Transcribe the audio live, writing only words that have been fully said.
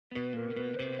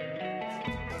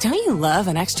Don't you love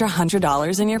an extra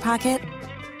 $100 in your pocket?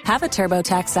 Have a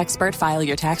TurboTax expert file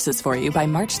your taxes for you by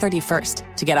March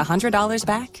 31st to get $100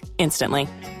 back instantly.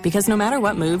 Because no matter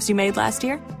what moves you made last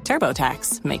year,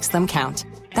 TurboTax makes them count.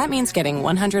 That means getting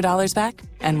 $100 back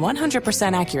and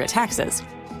 100% accurate taxes,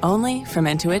 only from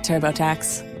Intuit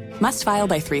TurboTax. Must file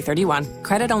by 3/31.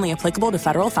 Credit only applicable to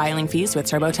federal filing fees with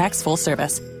TurboTax full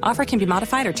service. Offer can be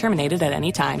modified or terminated at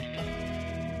any time.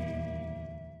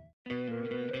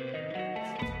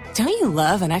 Don't you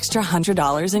love an extra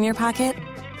 $100 in your pocket?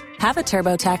 Have a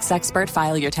TurboTax expert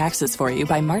file your taxes for you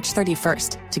by March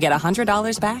 31st to get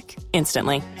 $100 back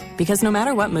instantly. Because no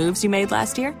matter what moves you made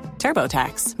last year,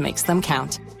 TurboTax makes them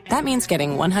count. That means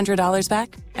getting $100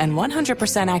 back and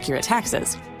 100% accurate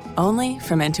taxes, only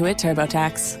from Intuit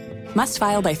TurboTax. Must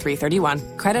file by 3/31.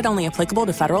 Credit only applicable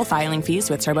to federal filing fees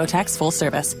with TurboTax full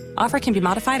service. Offer can be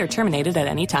modified or terminated at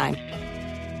any time.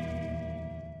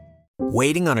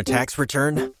 Waiting on a tax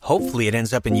return? Hopefully it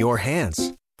ends up in your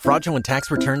hands. Fraudulent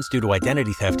tax returns due to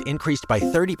identity theft increased by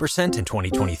 30% in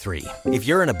 2023. If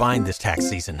you're in a bind this tax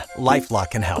season,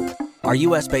 LifeLock can help. Our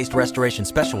U.S.-based restoration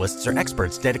specialists are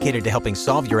experts dedicated to helping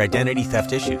solve your identity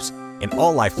theft issues. And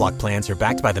all LifeLock plans are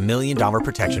backed by the $1 Million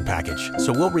Protection Package.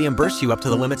 So we'll reimburse you up to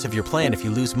the limits of your plan if you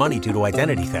lose money due to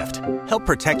identity theft. Help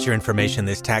protect your information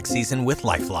this tax season with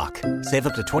LifeLock. Save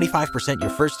up to 25% your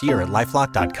first year at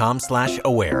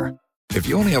LifeLock.com/aware. If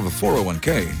you only have a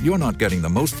 401k, you're not getting the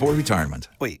most for retirement.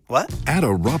 Wait, what? Add a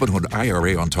Robinhood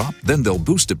IRA on top, then they'll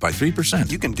boost it by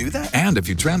 3%. You can do that? And if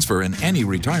you transfer in any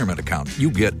retirement account, you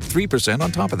get 3%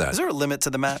 on top of that. Is there a limit to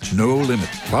the match? No limit.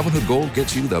 Robinhood Gold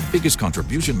gets you the biggest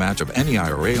contribution match of any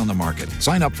IRA on the market.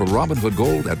 Sign up for Robinhood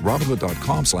Gold at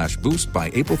Robinhood.com/boost by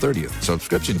April 30th.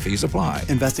 Subscription fees apply.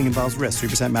 Investing involves risk.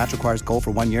 3% match requires gold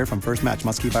for 1 year from first match.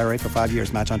 Must keep IRA for 5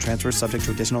 years. Match on transfers subject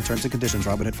to additional terms and conditions.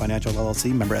 Robinhood Financial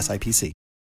LLC. Member SIPC.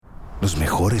 Los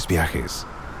mejores viajes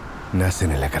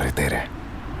nacen en la carretera,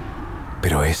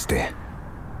 pero este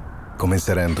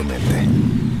comenzará en tu mente.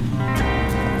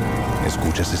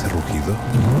 ¿Escuchas ese rugido?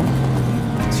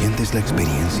 ¿Sientes la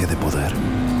experiencia de poder?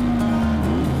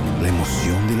 ¿La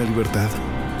emoción de la libertad?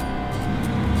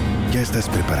 Ya estás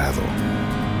preparado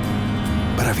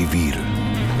para vivir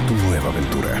tu nueva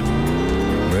aventura.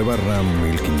 Nueva Ram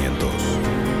 1500,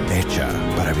 hecha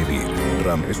para vivir.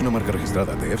 Ram es una marca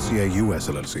registrada de FCI US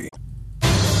LLC.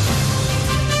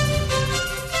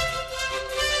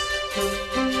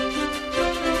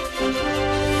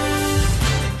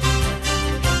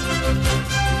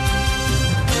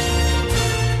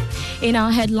 In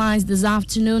our headlines this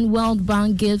afternoon, World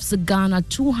Bank gives Ghana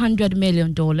 $200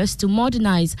 million to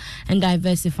modernize and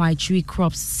diversify tree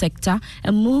crops sector,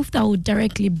 a move that would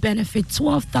directly benefit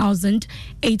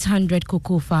 12,800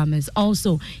 cocoa farmers.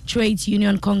 Also, Trades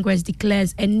Union Congress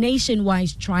declares a nationwide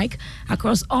strike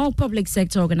across all public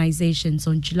sector organizations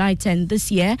on July 10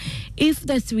 this year if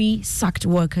the 3 sacked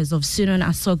workers of Sunan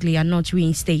Asogli are not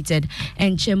reinstated.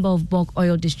 And Chamber of Bulk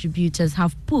Oil Distributors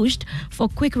have pushed for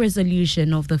quick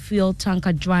resolution of the fuel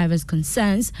tanker drivers'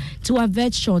 concerns to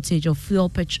avert shortage of fuel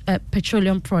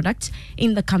petroleum products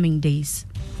in the coming days.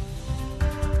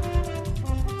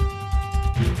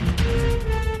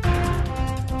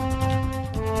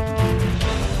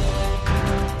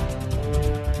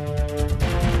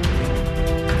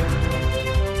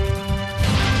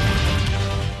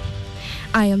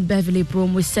 I am Beverly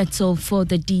Broom. We settle for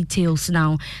the details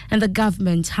now. And the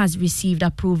government has received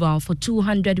approval for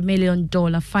 $200 million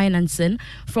financing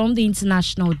from the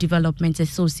International Development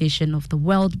Association of the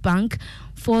World Bank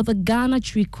for the Ghana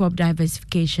Tree Crop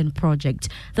Diversification Project.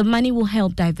 The money will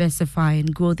help diversify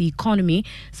and grow the economy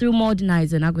through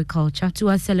modernizing agriculture to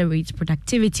accelerate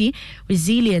productivity,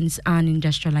 resilience, and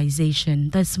industrialization.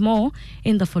 There's more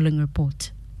in the following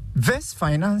report. This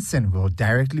financing will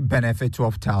directly benefit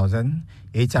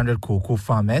 12,800 cocoa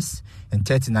farmers and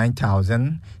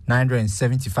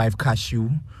 39,975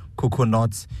 cashew,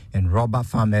 coconut, and rubber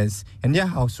farmers and their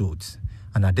households.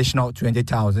 An additional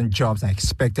 20,000 jobs are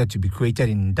expected to be created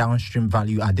in downstream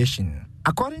value addition.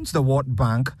 According to the World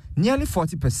Bank, nearly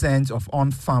 40% of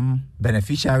on-farm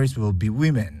beneficiaries will be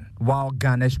women, while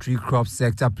Ghana's tree crop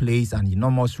sector plays an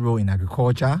enormous role in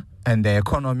agriculture and the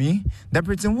economy. The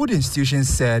Bretton Woods institution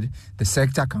said the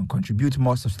sector can contribute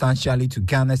more substantially to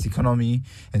Ghana's economy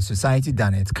and society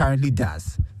than it currently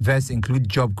does. These include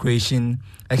job creation,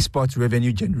 export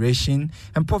revenue generation,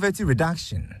 and poverty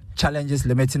reduction. Challenges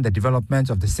limiting the development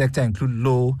of the sector include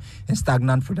low and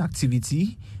stagnant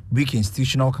productivity, weak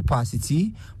institutional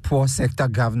capacity, poor sector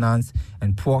governance,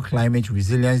 and poor climate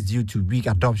resilience due to weak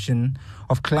adoption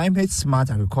of climate-smart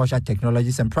agricultural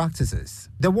technologies and practices.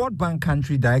 The World Bank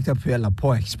Country Director Pierre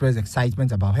Laporte expressed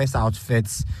excitement about his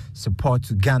outfit's support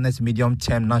to Ghana's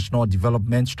medium-term national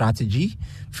development strategy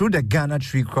through the Ghana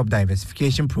Tree Crop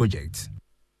Diversification Project.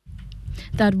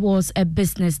 That was a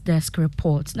Business Desk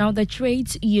report. Now, the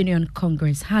Trades Union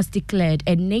Congress has declared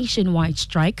a nationwide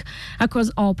strike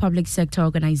across all public sector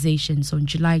organizations on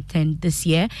July 10 this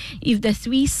year if the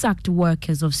 3 sacked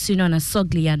workers of Sunon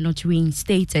Asogli are not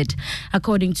reinstated.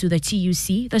 According to the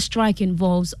TUC, the strike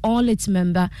involves all its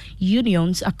member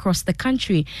unions across the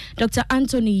country. Dr.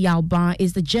 Anthony Yauba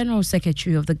is the General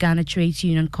Secretary of the Ghana Trades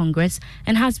Union Congress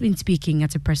and has been speaking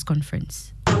at a press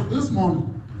conference. This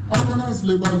morning, organized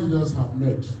labor leaders have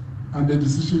met, and the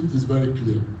decision is very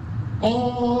clear.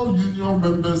 All union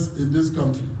members in this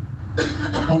country,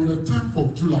 on the 10th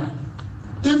of July,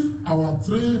 if our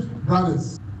 3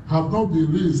 brothers have not been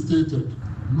reinstated,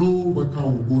 no worker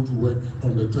will go to work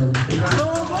on the 10th of July.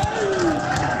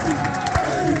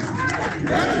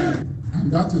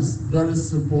 And that is very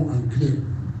simple and clear.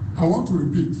 I want to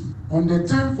repeat, on the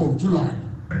 10th of July,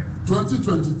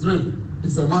 2023,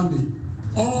 is a Monday.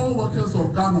 All workers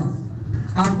of Ghana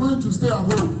are going to stay at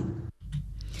home.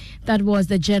 That was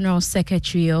the General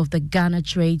Secretary of the Ghana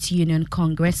Trades Union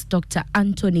Congress, Dr.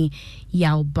 Anthony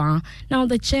Yauba. Now,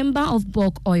 the Chamber of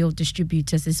Bulk Oil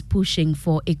Distributors is pushing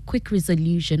for a quick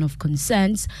resolution of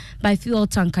concerns by fuel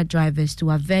tanker drivers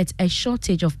to avert a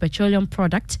shortage of petroleum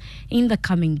product in the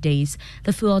coming days.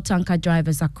 The fuel tanker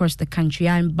drivers across the country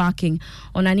are embarking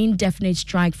on an indefinite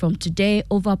strike from today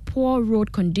over poor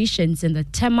road conditions in the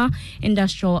Tema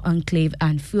Industrial Enclave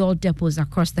and fuel depots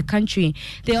across the country.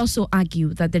 They also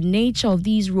argue that the nature of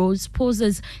these roads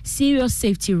poses serious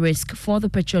safety risk for the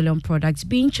petroleum products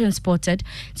being transported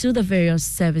to the various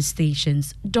service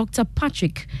stations. Dr.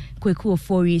 Patrick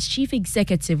Kweku-Ofori is Chief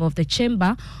Executive of the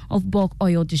Chamber of Bulk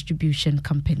Oil Distribution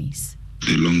Companies.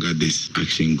 The longer this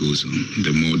action goes on,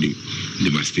 the more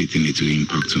devastating it will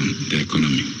impact on the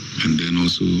economy. And then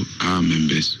also our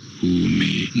members who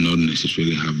may not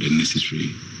necessarily have the necessary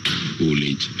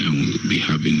haulage and will be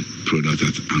having product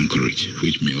at anchorage,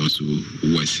 which may also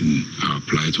worsen our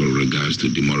plight with regards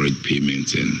to demurrage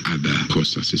payments and other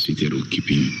costs associated with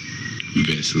keeping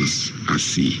vessels at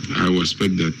sea. I would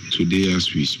expect that today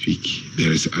as we speak,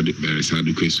 there is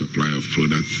adequate supply of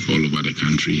product all over the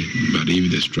country, but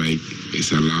if the strike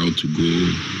is allowed to go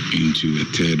into a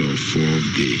 3rd or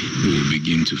 4th day, we will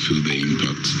begin to feel the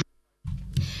impact.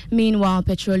 Meanwhile,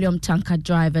 petroleum tanker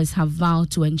drivers have vowed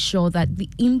to ensure that the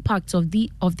impact of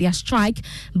their strike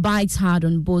bites hard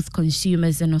on both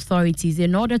consumers and authorities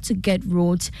in order to get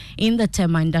roads in the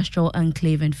Tema Industrial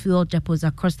Enclave and fuel depots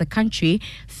across the country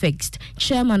fixed.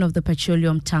 Chairman of the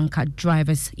Petroleum Tanker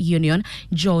Drivers Union,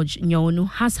 George Nyonu,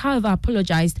 has however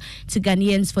apologized to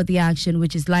Ghanaians for the action,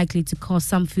 which is likely to cause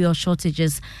some fuel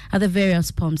shortages at the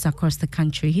various pumps across the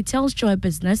country. He tells Joy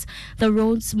Business the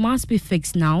roads must be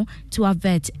fixed now to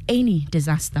avert any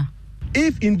disaster.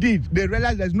 If indeed they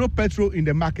realize there's no petrol in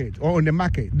the market or on the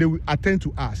market, they will attend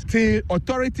to us. Till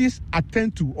authorities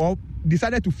attend to or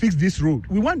decided to fix this road.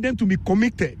 We want them to be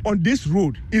committed on this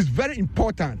road. It's very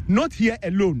important. Not here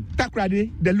alone.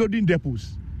 Takrady, the loading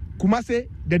depots. Kumase,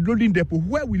 the loading depot,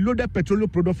 where we loaded petroleum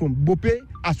product from Bope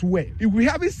as well. If we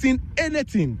haven't seen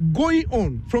anything going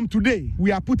on from today,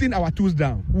 we are putting our tools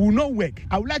down. We will not work.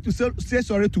 I would like to say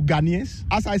sorry to Ghanaians.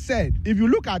 As I said, if you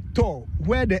look at Tor,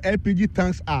 where the LPG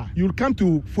tanks are, you'll come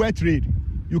to Fuel Trade,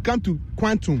 you come to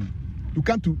Quantum, you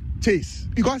come to Chase.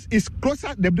 Because it's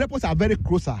closer, the depots are very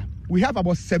closer. We have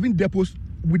about 7 depots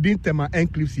within Tema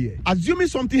enclaves here. Assuming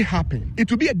something happened, it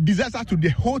will be a disaster to the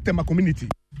whole Tema community.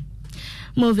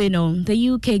 Moving on, the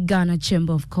UK-Ghana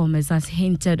Chamber of Commerce has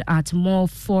hinted at more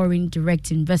foreign direct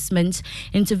investment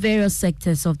into various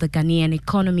sectors of the Ghanaian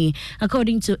economy.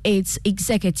 According to its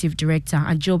Executive Director,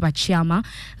 Ajoba Chiama,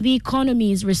 the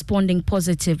economy is responding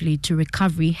positively to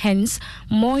recovery. Hence,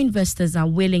 more investors are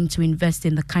willing to invest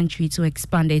in the country to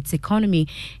expand its economy.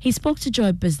 He spoke to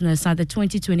Joy Business at the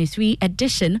 2023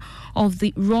 edition of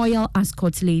the Royal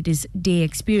Ascot Ladies' Day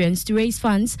Experience to raise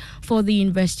funds for the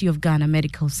University of Ghana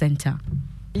Medical Center.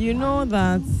 You know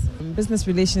that business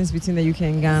relations between the UK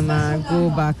and Ghana go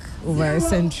back over a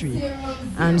century.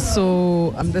 And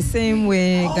so the same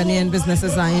way Ghanaian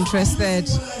businesses are interested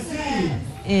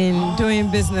in doing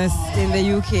business in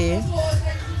the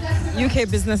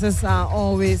UK businesses are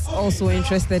always also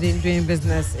interested in doing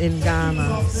business in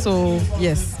Ghana. So,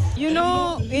 yes. You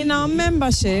know, in our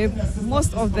membership,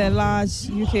 most of the large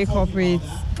UK corporates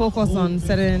focus on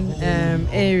certain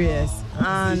areas.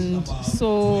 And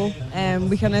so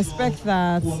we can expect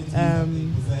that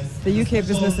the UK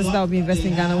businesses that will be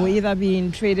investing in Ghana will either be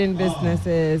in trading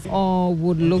businesses or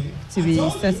would look to be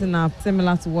setting up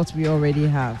similar to what we already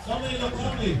have.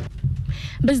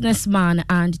 Businessman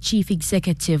and Chief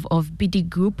Executive of BD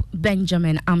Group,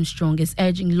 Benjamin Armstrong, is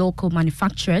urging local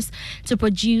manufacturers to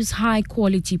produce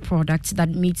high-quality products that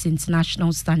meet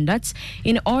international standards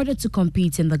in order to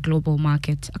compete in the global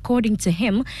market. According to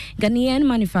him, Ghanaian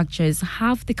manufacturers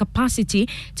have the capacity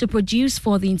to produce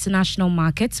for the international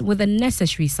market with the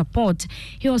necessary support.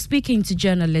 He was speaking to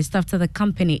journalists after the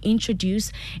company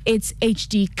introduced its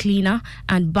HD cleaner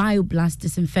and BioBlast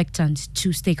disinfectant to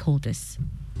stakeholders.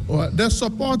 Well, the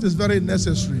support is very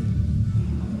necessary,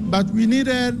 but we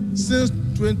needed since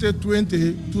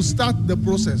 2020 to start the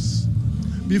process.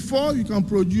 Before you can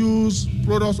produce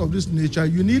products of this nature,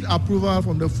 you need approval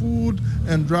from the Food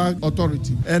and Drug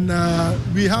Authority. And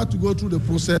we had to go through the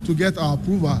process to get our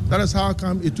approval. That is how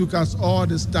come it took us all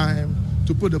this time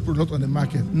to put the product on the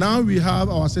market. Now we have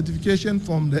our certification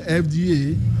from the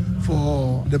FDA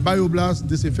for the BioBlast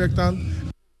disinfectant.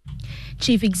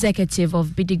 Chief Executive of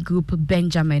BD Group,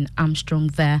 Benjamin Armstrong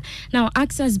there. Now,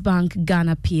 Access Bank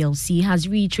Ghana PLC has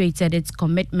reiterated its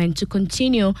commitment to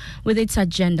continue with its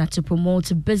agenda to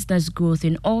promote business growth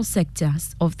in all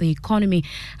sectors of the economy.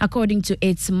 According to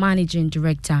its Managing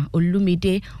Director,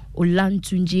 Olumide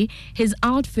Olantunji, his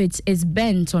outfit is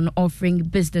bent on offering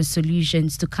business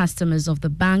solutions to customers of the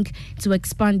bank to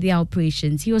expand their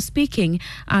operations. He was speaking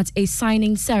at a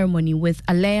signing ceremony with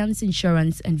Alliance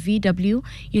Insurance and VW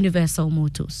Universal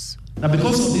Motors. Now,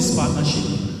 because of this partnership,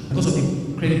 because of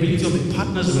the credibility of the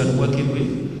partners we are working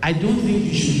with, I don't think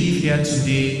you should leave here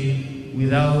today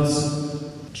without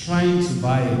trying to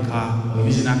buy a car or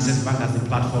using Access Bank as the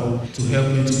platform to help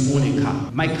you to own a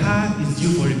car. My car is due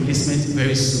for replacement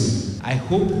very soon. I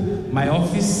hope my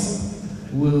office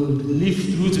will live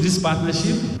through to this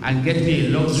partnership and get me a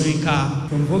luxury car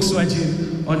from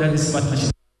Volkswagen under this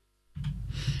partnership.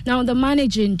 Now, the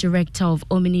Managing Director of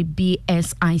Omni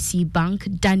BSIC Bank,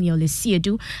 Daniel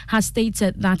Esiedu, has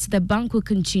stated that the bank will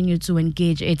continue to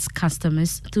engage its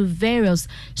customers through various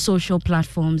social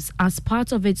platforms as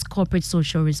part of its corporate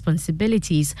social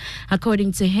responsibilities.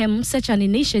 According to him, such an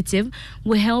initiative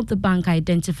will help the bank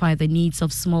identify the needs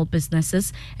of small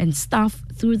businesses and staff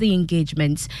through the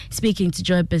engagement. Speaking to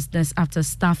Joy Business after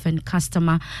staff and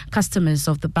customers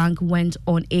of the bank went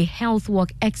on a health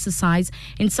walk exercise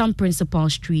in some principal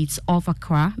streets of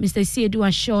Accra, Mr. Siedu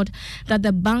assured that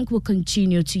the bank will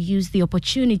continue to use the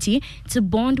opportunity to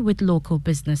bond with local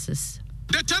businesses.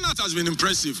 The turnout has been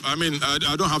impressive. I mean,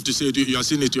 I don't have to say it, you are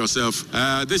seeing it yourself.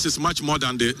 This is much more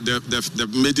than the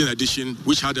maiden edition,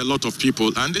 which had a lot of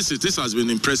people. And this has been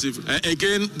impressive.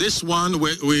 Again, this one,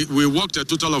 we walked a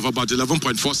total of about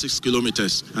 11.46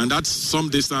 kilometers. And that's some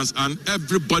distance. And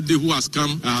everybody who has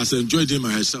come has enjoyed him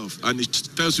and herself. And it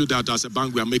tells you that as a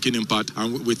bank, we are making impact.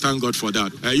 And we thank God for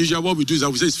that. Usually what we do is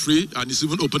that we say it's free and it's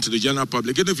even open to the general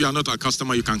public. Even if you are not a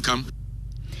customer, you can come.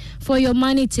 For your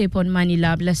money tip on Money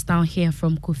Lab, let's now hear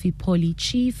from Kofi Poli,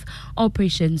 Chief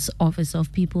Operations Officer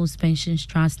of People's Pensions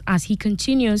Trust, as he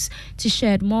continues to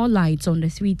shed more light on the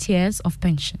 3 tiers of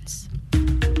pensions.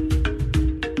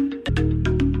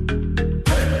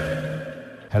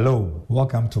 Hello,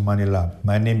 welcome to Money Lab.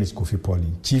 My name is Kofi Poli,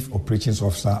 Chief Operations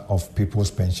Officer of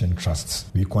People's Pension Trusts.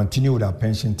 We continue with our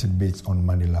pension tidbits on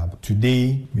Money Lab.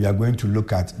 Today, we are going to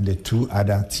look at the 2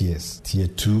 other tiers, Tier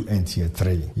 2 and Tier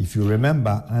 3. If you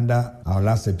remember, under our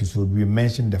last episode, we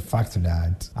mentioned the fact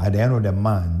that at the end of the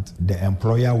month, the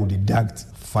employer will deduct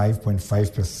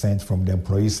 5.5% from the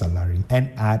employee's salary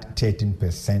and add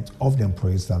 13% of the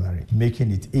employee's salary, making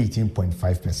it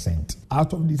 18.5%.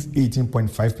 Out of this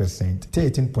 18.5%,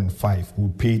 13.5% will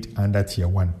be paid under Tier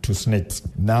 1 to SNIT.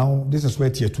 Now, this is where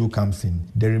Tier 2 comes in.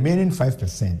 The remaining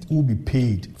 5% will be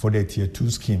paid for the Tier 2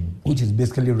 scheme, which is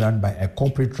basically run by a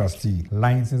corporate trustee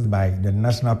licensed by the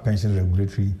National Pension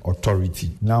Regulatory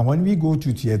Authority. Now, when we go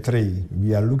to Tier 3,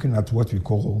 we are looking at what we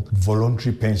call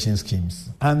voluntary pension schemes.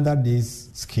 Under these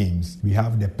schemes, we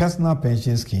have the personal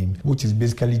pension scheme, which is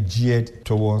basically geared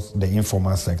towards the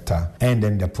informal sector, and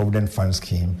then the Provident Fund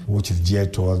scheme, which is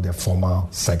geared towards the formal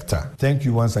sector. Thank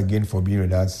you once again for being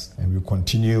with us, and we'll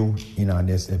continue in our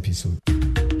next episode.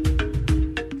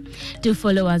 Do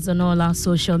follow us on all our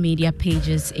social media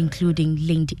pages, including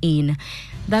LinkedIn.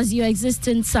 Does your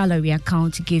existing salary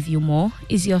account give you more?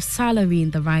 Is your salary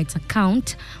in the right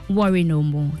account? Worry no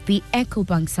more. The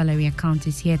EcoBank salary account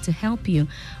is here to help you.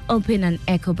 Open an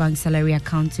EcoBank salary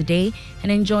account today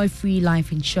and enjoy free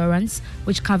life insurance,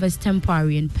 which covers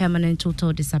temporary and permanent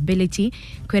total disability,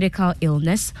 critical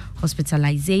illness,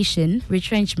 hospitalization,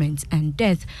 retrenchment, and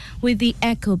death. With the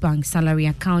EcoBank salary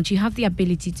account, you have the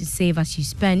ability to save as you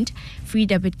spend, free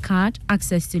debit card,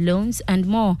 access to loans, and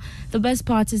more. The best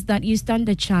part is that you stand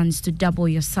a chance to double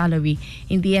your salary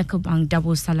in the EcoBank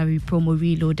Double Salary Promo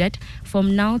Reloaded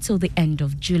from now till the end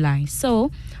of July.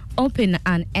 So, open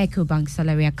an EcoBank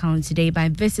salary account today by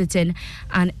visiting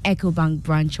an EcoBank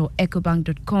branch or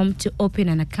ecobank.com to open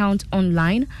an account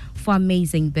online for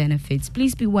amazing benefits.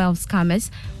 Please beware of scammers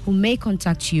who may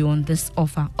contact you on this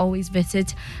offer. Always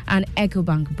visit an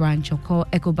EcoBank branch or call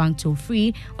EcoBank toll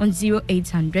free on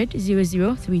 0800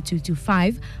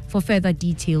 003225 for further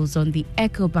details on the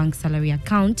EcoBank salary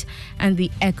account and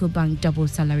the EcoBank Double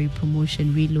Salary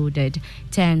Promotion Reloaded.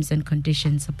 Terms and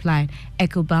conditions apply.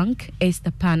 EcoBank is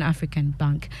the Pan-African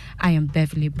Bank. I am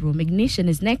Beverly Broom. Ignition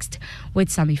is next with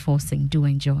Sammy Forsing. Do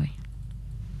enjoy.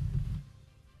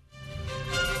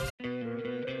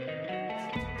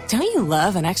 Don't you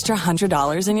love an extra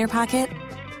 $100 in your pocket?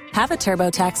 Have a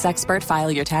TurboTax expert file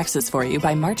your taxes for you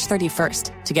by March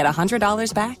 31st to get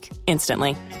 $100 back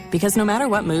instantly. Because no matter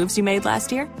what moves you made last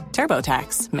year,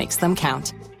 TurboTax makes them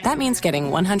count. That means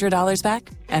getting $100 back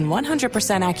and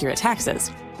 100% accurate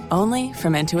taxes only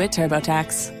from Intuit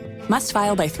TurboTax. Must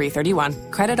file by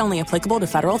 3/31. Credit only applicable to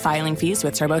federal filing fees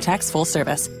with TurboTax full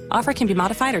service. Offer can be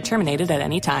modified or terminated at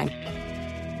any time.